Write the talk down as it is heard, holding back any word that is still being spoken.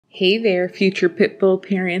Hey there, future Pitbull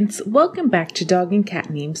parents. Welcome back to Dog and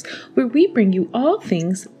Cat Names, where we bring you all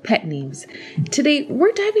things pet names. Today,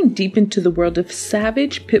 we're diving deep into the world of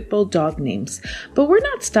savage Pitbull dog names, but we're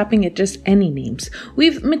not stopping at just any names.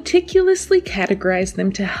 We've meticulously categorized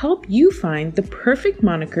them to help you find the perfect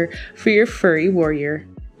moniker for your furry warrior.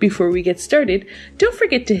 Before we get started, don't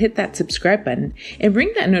forget to hit that subscribe button and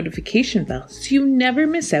ring that notification bell so you never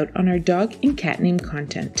miss out on our dog and cat name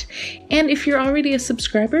content. And if you're already a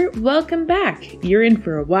subscriber, welcome back. You're in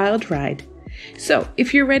for a wild ride. So,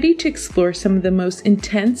 if you're ready to explore some of the most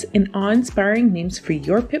intense and awe-inspiring names for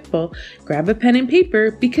your Pitbull, grab a pen and paper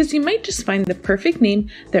because you might just find the perfect name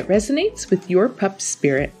that resonates with your pup's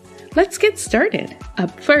spirit. Let's get started.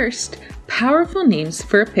 Up first, powerful names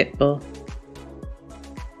for a Pitbull.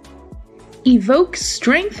 Evoke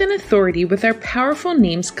strength and authority with our powerful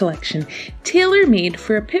names collection, tailor-made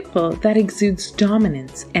for a Pitbull that exudes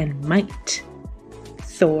dominance and might.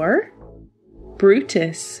 Thor,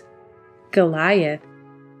 Brutus, Goliath,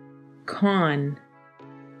 Khan,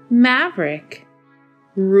 Maverick,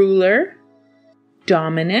 Ruler,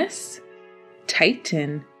 Dominus,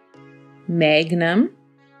 Titan, Magnum,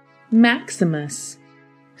 Maximus,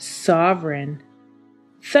 Sovereign,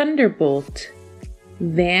 Thunderbolt,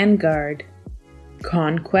 Vanguard,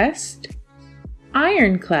 Conquest,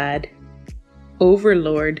 Ironclad,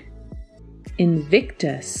 Overlord,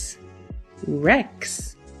 Invictus,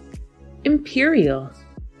 Rex, Imperial,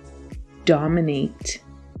 Dominate.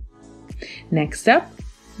 Next up,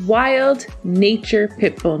 wild nature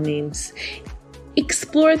Pitbull names.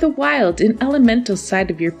 Explore the wild and elemental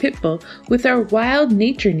side of your Pitbull with our wild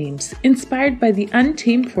nature names, inspired by the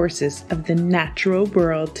untamed forces of the natural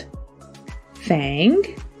world. Fang,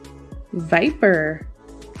 Viper,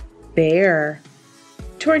 Bear,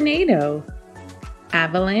 Tornado,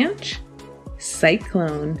 Avalanche,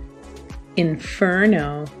 Cyclone,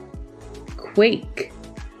 Inferno, Quake,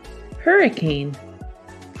 Hurricane,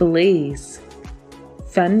 Blaze,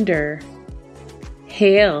 Thunder,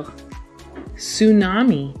 Hail,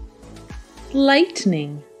 Tsunami,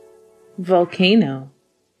 Lightning, Volcano,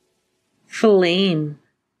 Flame,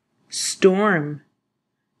 Storm,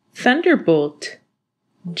 Thunderbolt,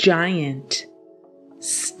 Giant,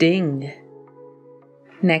 Sting.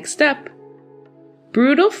 Next up,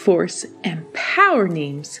 brutal force and power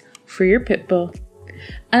names for your Pitbull.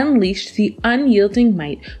 Unleash the unyielding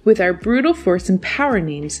might with our brutal force and power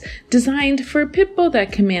names designed for a Pitbull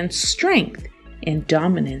that commands strength and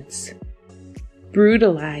dominance.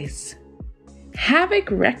 Brutalize,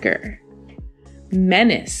 Havoc Wrecker,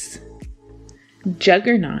 Menace,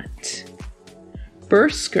 Juggernaut,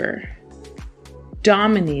 Berserker,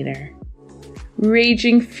 Dominator,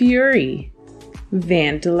 Raging Fury,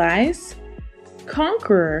 Vandalize,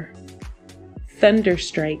 Conqueror,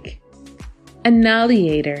 Thunderstrike,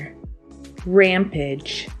 Annihilator,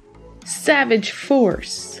 Rampage, Savage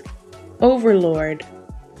Force, Overlord,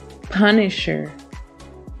 Punisher,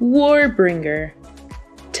 Warbringer,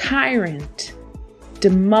 Tyrant,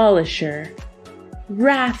 Demolisher,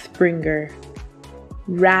 Wrathbringer,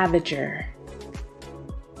 Ravager.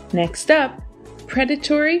 Next up,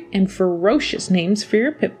 predatory and ferocious names for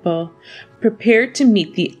your Pitbull. Prepare to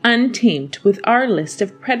meet the untamed with our list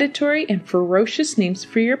of predatory and ferocious names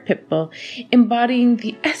for your Pitbull, embodying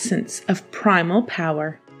the essence of primal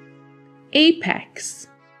power. Apex,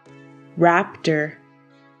 Raptor,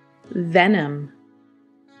 Venom,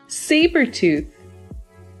 Sabretooth,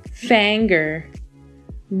 Fanger,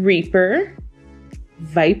 Reaper,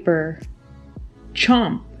 Viper,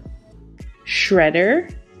 Chomp,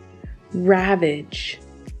 Shredder, Ravage,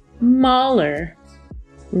 Mauler,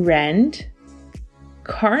 Rend,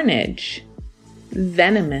 Carnage,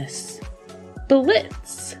 Venomous,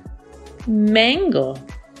 Blitz, Mangle,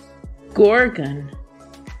 Gorgon,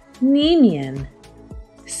 Nemean,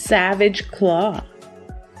 Savage Claw,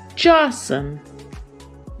 Jawsome.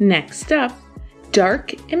 Next up,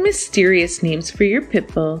 dark and mysterious names for your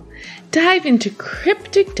Pitbull. Dive into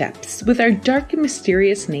cryptic depths with our dark and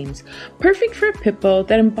mysterious names, perfect for a Pitbull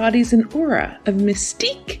that embodies an aura of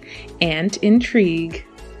mystique and intrigue.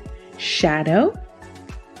 Shadow,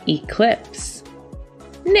 Eclipse,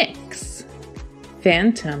 Nyx,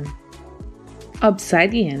 Phantom,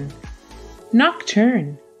 Obsidian,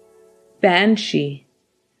 Nocturne, Banshee,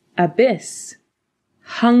 Abyss,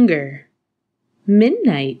 Hunger,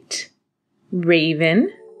 Midnight,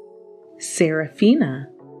 Raven, Seraphina,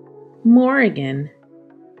 Morrigan,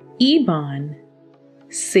 Ebon,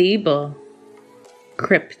 Sable,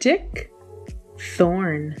 Cryptic,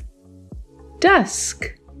 Thorn,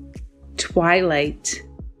 Dusk, Twilight,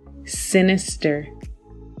 Sinister.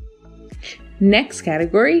 Next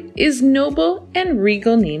category is noble and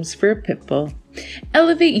regal names for a pit bull.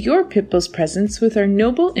 Elevate your pit bull's presence with our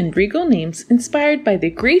noble and regal names inspired by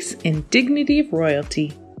the grace and dignity of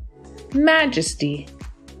royalty. Majesty,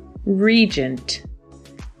 Regent,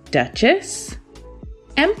 Duchess,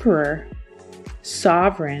 Emperor,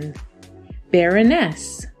 Sovereign,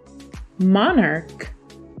 Baroness, Monarch,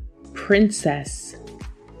 Princess,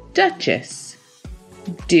 Duchess,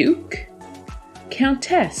 Duke,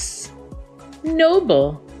 Countess,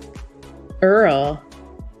 Noble, Earl,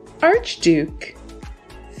 Archduke,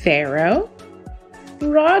 Pharaoh,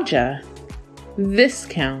 Raja,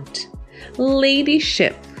 Viscount,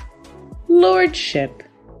 Ladyship, Lordship,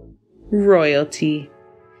 Royalty.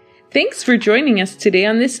 Thanks for joining us today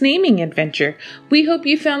on this naming adventure. We hope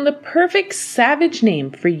you found the perfect savage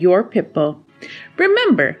name for your pit bull.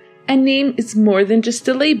 Remember, a name is more than just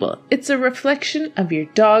a label. It's a reflection of your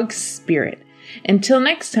dog's spirit. Until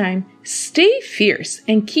next time, stay fierce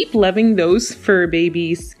and keep loving those fur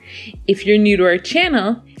babies. If you're new to our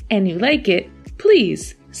channel and you like it,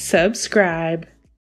 please subscribe.